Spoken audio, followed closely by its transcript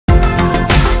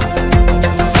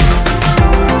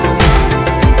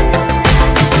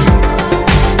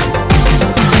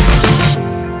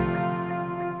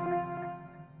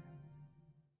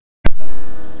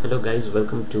Hello guys,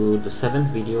 welcome to the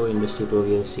 7th video in this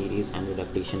tutorial series Android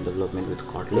application development with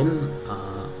Kotlin.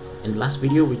 In the last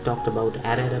video we talked about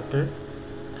BaseAdapter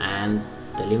and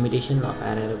the limitation of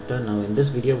BaseAdapter. Now in this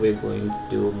video we're going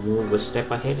to move a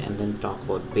step ahead and then talk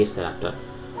about BaseAdapter.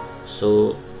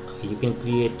 So you can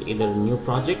create either a new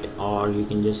project or you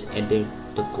can just edit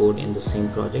the code in the same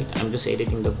project. I'm just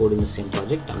editing the code in the same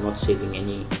project. I'm not saving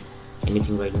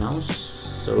anything right now.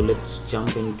 So let's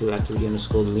jump into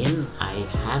activity_main. I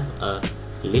have a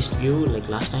list view like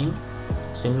last time,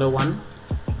 similar one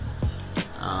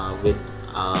with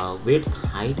width,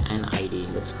 height and ID.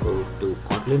 Let's go to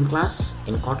Kotlin class.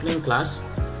 In Kotlin class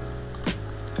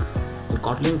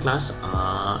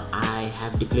I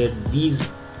have declared these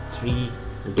three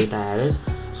data arrays.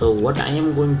 So what I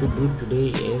am going to do today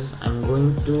is I'm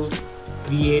going to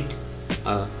create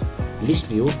a list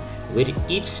view where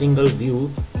each single view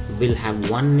will have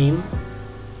one name,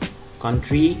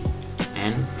 country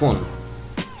and phone.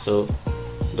 So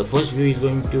the first view is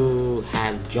going to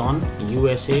have John,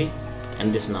 USA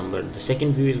and this number. The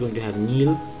second view is going to have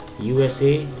Neil,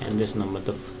 USA and this number.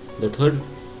 The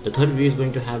third view is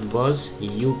going to have Buzz,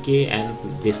 UK and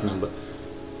this number.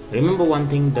 Remember one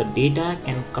thing, the data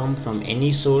can come from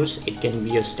any source. It can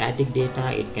be a static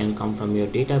data, it can come from your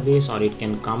database, or it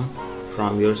can come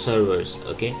from your servers.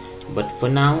 Okay, but for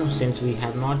now, since we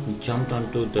have not jumped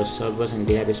onto the servers and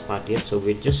database part yet, so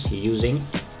we're just using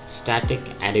static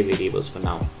array variables for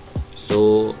now.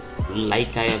 So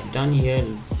like I have done here,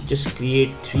 just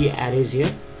create three arrays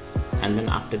here, and then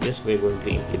after this we're going to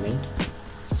implement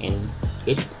in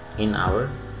our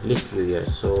list view here.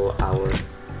 So our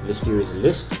list view is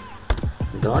list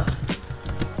dot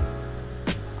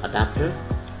adapter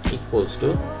equals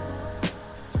to,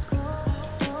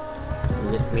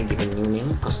 let me give a new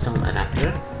name, custom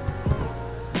adapter,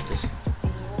 just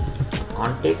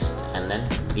context and then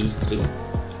these three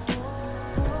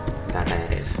data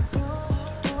arrays.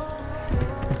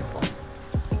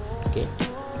 Okay,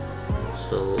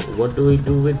 so what do we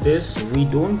do with this? We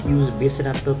don't use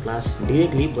BaseAdapter class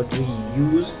directly, but we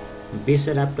use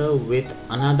BaseAdapter with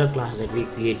another class that we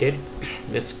created.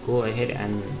 Let's go ahead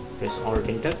and press Alt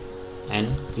Enter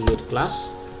and create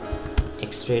class,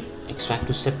 extract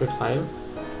to separate file,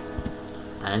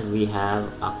 and we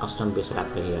have a custom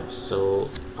BaseAdapter here. So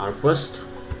our first,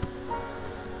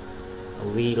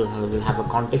 we'll have a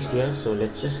context here, so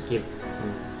let's just give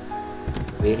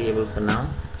variable for now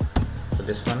for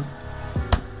this one.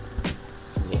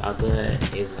 The other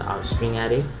is our string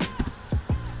array.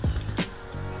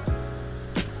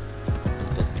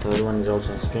 The third one is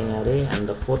also a string array, and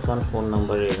the fourth one, phone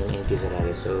number, is an integer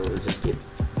array. So we'll just keep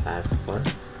var for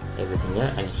everything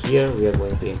here, and here we are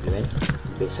going to implement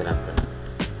BaseAdapter.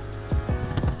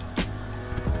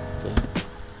 Okay,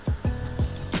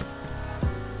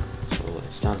 so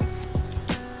it's done.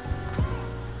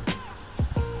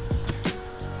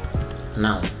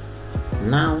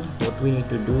 Now what we need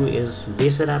to do is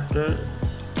BaseAdapter.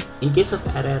 In case of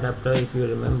BaseAdapter, if you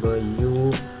remember,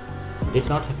 you did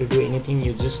not have to do anything.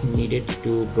 You just needed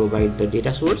to provide the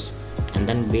data source, and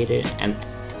then BaseAdapter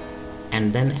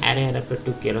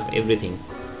took care of everything.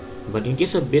 But in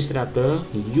case of BaseAdapter,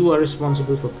 you are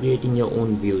responsible for creating your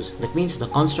own views. That means the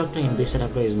constructor in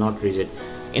BaseAdapter is not rigid.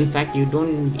 In fact, you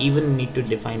don't even need to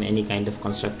define any kind of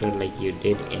constructor like you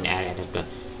did in BaseAdapter,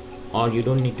 or you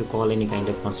don't need to call any kind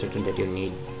of constructor that you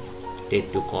needed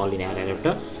to call in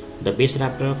BaseAdapter. The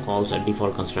BaseAdapter calls a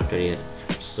default constructor here.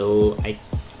 So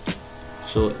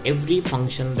every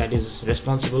function that is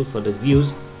responsible for the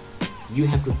views, you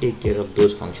have to take care of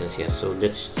those functions here. So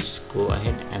let's just go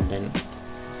ahead and then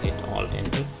hit Alt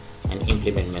Enter and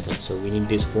implement methods. So we need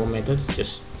these four methods,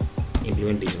 just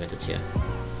implement these methods here.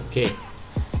 Okay,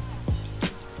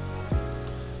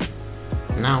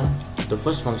 now the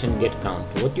first function, get count.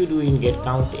 What you do in get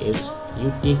count is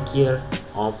you take care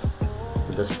of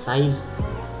the size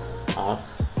of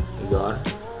your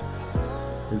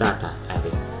data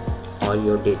array or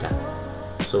your data.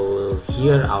 So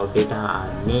here our data are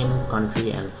name,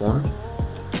 country and phone.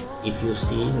 If you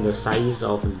see, the size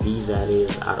of these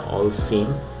arrays are all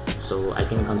same, so I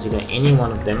can consider any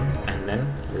one of them and then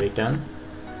return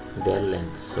their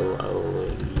length. So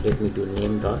let me do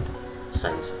name dot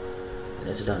size, and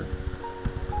it's done.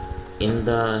 In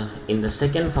the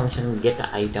second function, get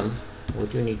item,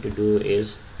 what you need to do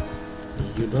is,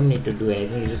 you don't need to do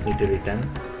anything, you just need to return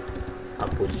a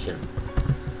position.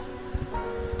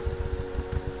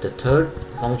 The third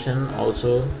function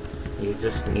also, you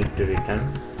just need to return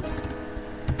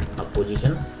a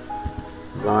position,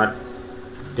 but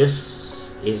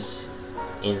this is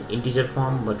in integer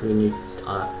form, but we need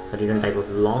a return type of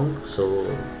long, so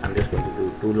I'm just going to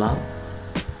do too long.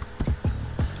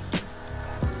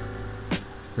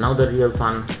 Now the real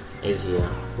fun is here.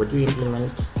 What you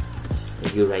implement,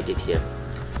 you write it here.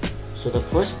 So the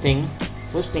first thing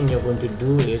you're going to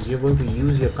do is you're going to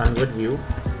use your convert view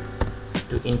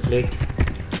to inflate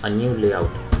a new layout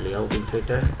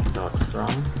inflator dot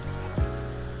from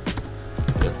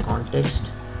your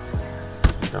context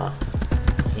dot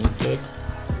inflate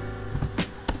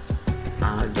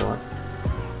r dot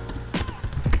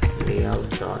layout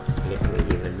dot, let me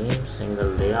give a name, single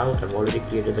layout. I've already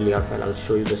created the layout file. I'll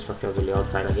show you the structure of the layout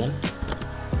file again.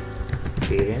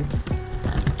 Parent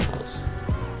and false.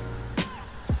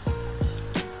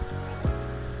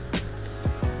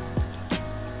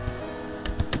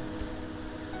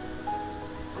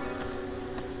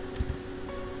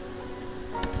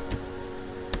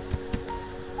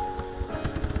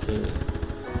 Okay,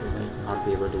 we might not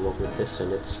be able to work with this, so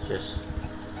let's just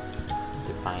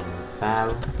define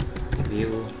val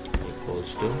view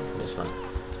equals to this one.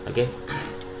 Okay,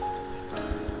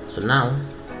 so now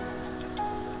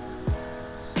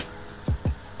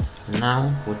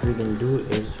what we can do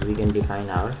is we can define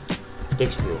our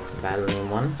text view. Val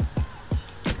name1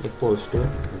 equals to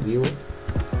view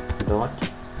dot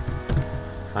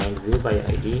find view by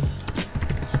id.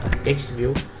 It's a text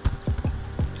view,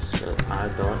 so r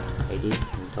dot id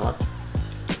dot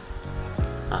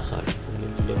sorry,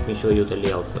 let me show you the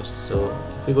layout first. So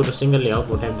if we go to single layout,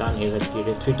 what I've done is I've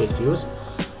created 3 text views,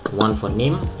 one for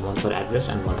name, one for address,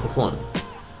 and one for phone.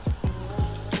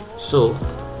 So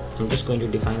I'm just going to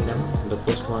define them. The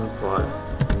first one for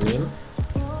name,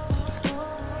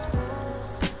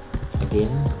 again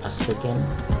a second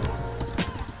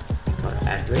for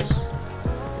address,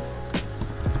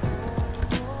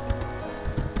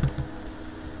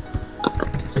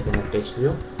 second of text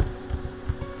view,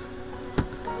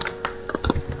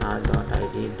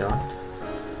 r.id dot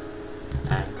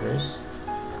address,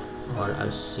 or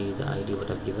I'll see the ID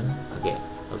what I've given. Okay,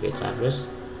 it's address,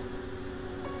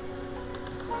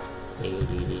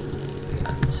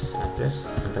 this is address,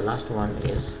 and the last one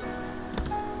is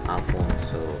our phone.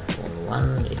 So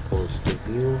phone1 equals to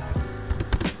view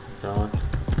dot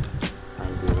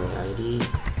find view by ID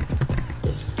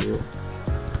text view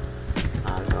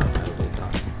r.id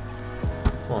dot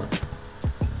phone.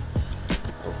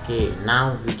 Okay,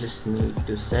 now we just need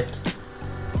to set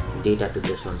data to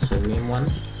this one. So name1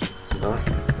 dot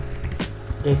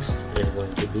text is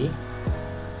going to be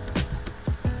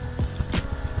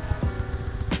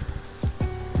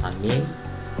a name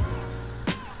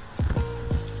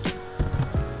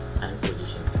and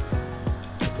position.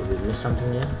 Okay, we missed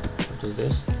something here. What is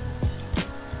this?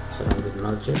 Surround with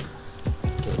null check.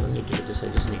 Okay, I don't need to do this, I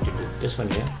just need to do this one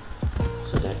here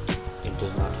so that it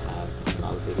does not have a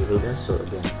null variable there. So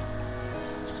again,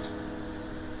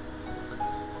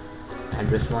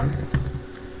 address1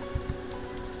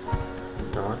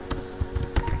 dot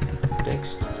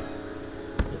text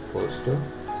equals to,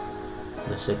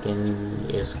 the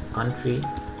second is country,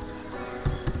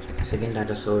 second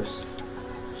data source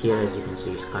here as you can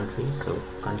see is country, so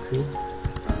country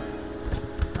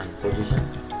and position,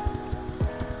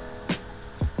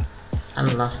 and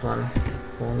the last one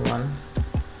phone1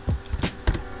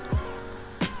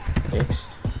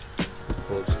 text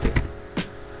equals to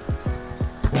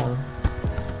phone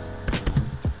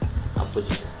and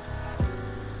position.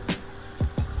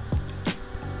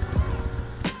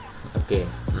 Okay,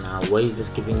 now why is this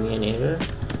giving me an error?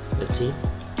 Let's see.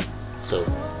 So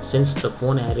since the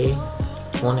phone array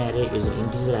is an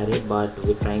integer array, but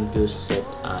we're trying to set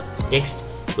text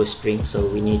to a string, so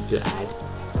we need to add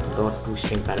dot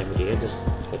toString parameter here. Just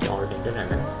hit alt enter and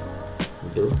then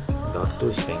do dot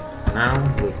toString. Now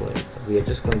we are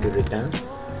just going to return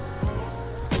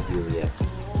a view here,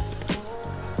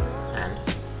 and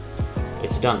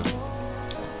it's done.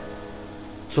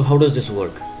 So how does this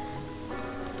work?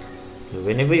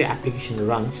 Whenever your application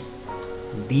runs,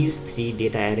 these 3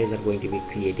 data arrays are going to be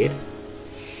created.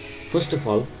 First of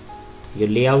all, your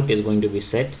layout is going to be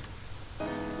set.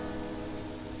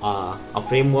 A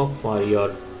framework for your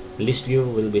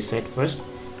ListView will be set first.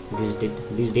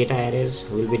 These data arrays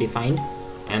will be defined,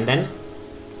 and then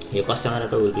your custom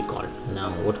adapter will be called.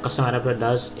 Now what custom adapter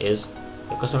does is,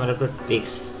 your custom adapter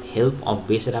takes help of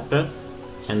BaseAdapter,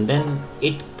 and then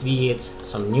it creates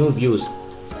some new views.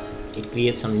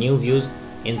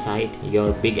 Inside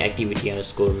your big activity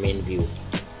underscore main view.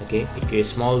 Okay, it creates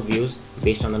small views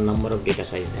based on the number of data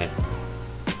size there.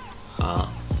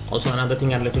 Also another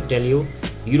thing I'd like to tell you,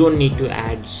 you don't need to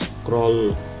add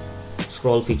scroll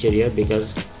feature here,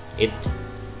 because it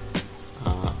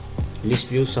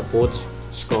ListView supports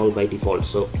scroll by default,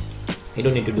 so you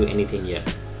don't need to do anything here.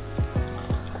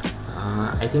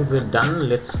 I think we're done.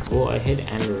 Let's go ahead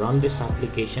and run this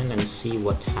application and see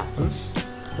what happens.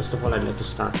 First of all, I'd like to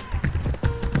start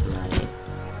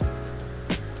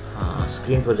my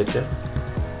screen projector.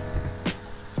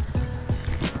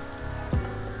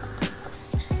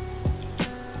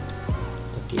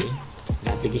 Okay, the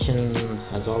application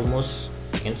has almost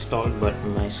installed, but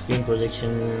my screen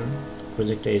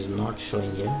projector is not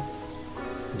showing here.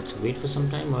 Let's wait for some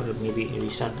time, or maybe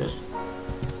restart this.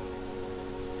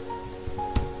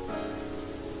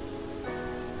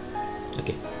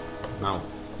 Okay, now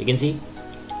you can see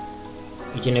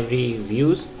each and every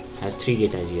views has 3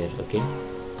 data here. Okay,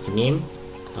 a name,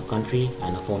 a country,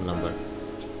 and a phone number.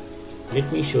 Let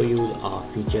me show you a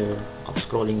feature of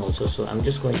scrolling also. So I'm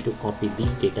just going to copy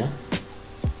these data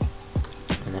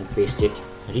and then paste it,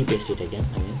 repaste it again.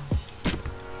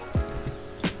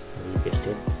 Repaste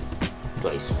it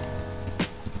twice.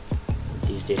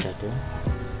 These data too.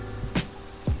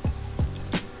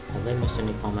 Have I missed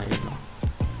any comma here? No.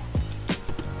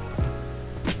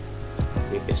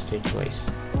 Repaste it twice.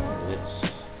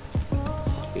 Let's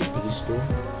copy these two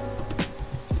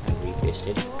and repaste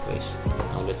it twice.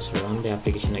 Now let's run the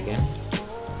application again.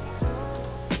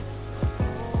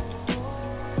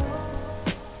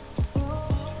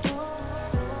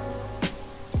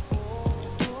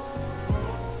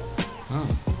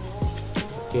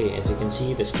 Okay, as you can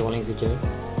see, the scrolling feature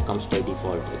comes by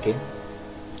default.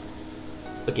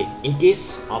 Okay, in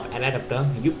case of adapter,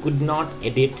 you could not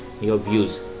edit your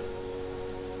views.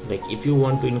 Like if you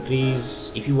wanted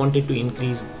to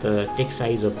increase the text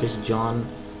size of this John,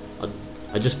 or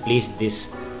just place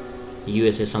this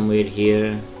USA somewhere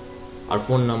here, or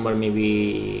phone number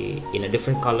maybe in a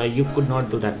different color, you could not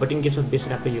do that. But in case of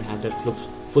BaseAdapter, you have that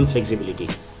full flexibility.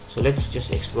 So let's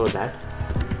just explore that.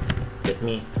 Let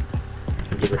me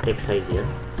give a text size here,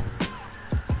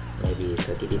 maybe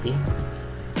 30 dp,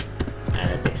 and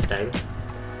a text style,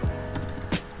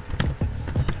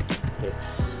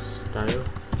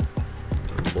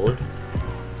 bold,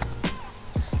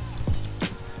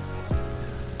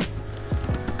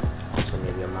 also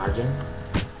maybe a margin,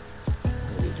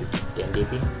 maybe 10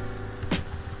 dp,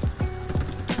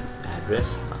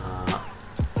 address,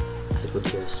 I could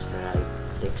just write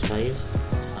text size.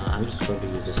 I'm just going to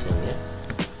use the same here.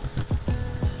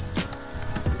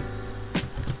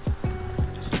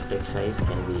 Text size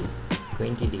can be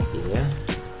 20 dp here,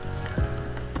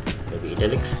 maybe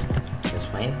italics, that's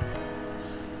fine.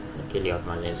 Okay, layout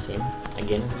margin is same.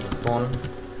 Again, in phone,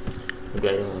 maybe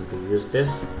I don't want to use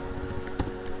this,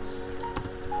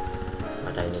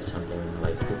 but I need something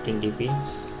like 15 dp,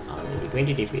 or maybe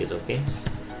 20 dp is okay.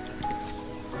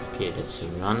 Okay, let's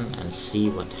run and see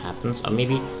what happens. Or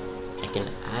maybe I can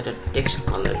add a text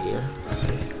color here.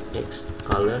 Text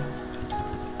color.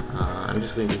 I'm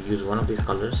just going to use one of these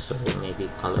colors, so maybe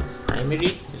color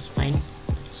primary is fine.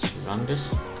 Let's run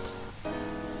this.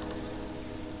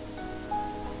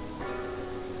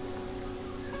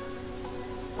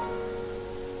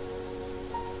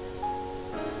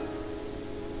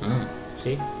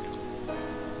 See?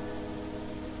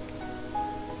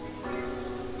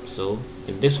 So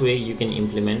in this way you can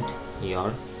implement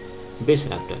your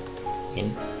BaseAdapter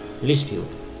in ListView.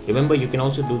 Remember, you can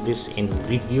also do this in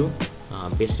grid view.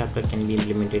 BaseAdapter can be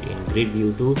implemented in grid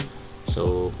view too.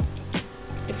 So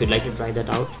if you'd like to try that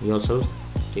out yourself,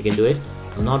 you can do it.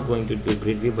 I'm not going to do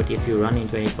grid view, but if you run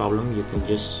into any problem, you can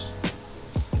just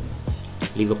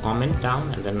leave a comment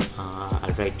down, and then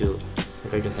I'll try to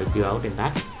help you out in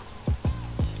that.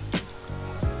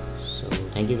 So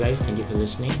thank you guys, thank you for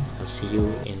listening. I'll see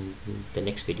you in the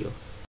next video.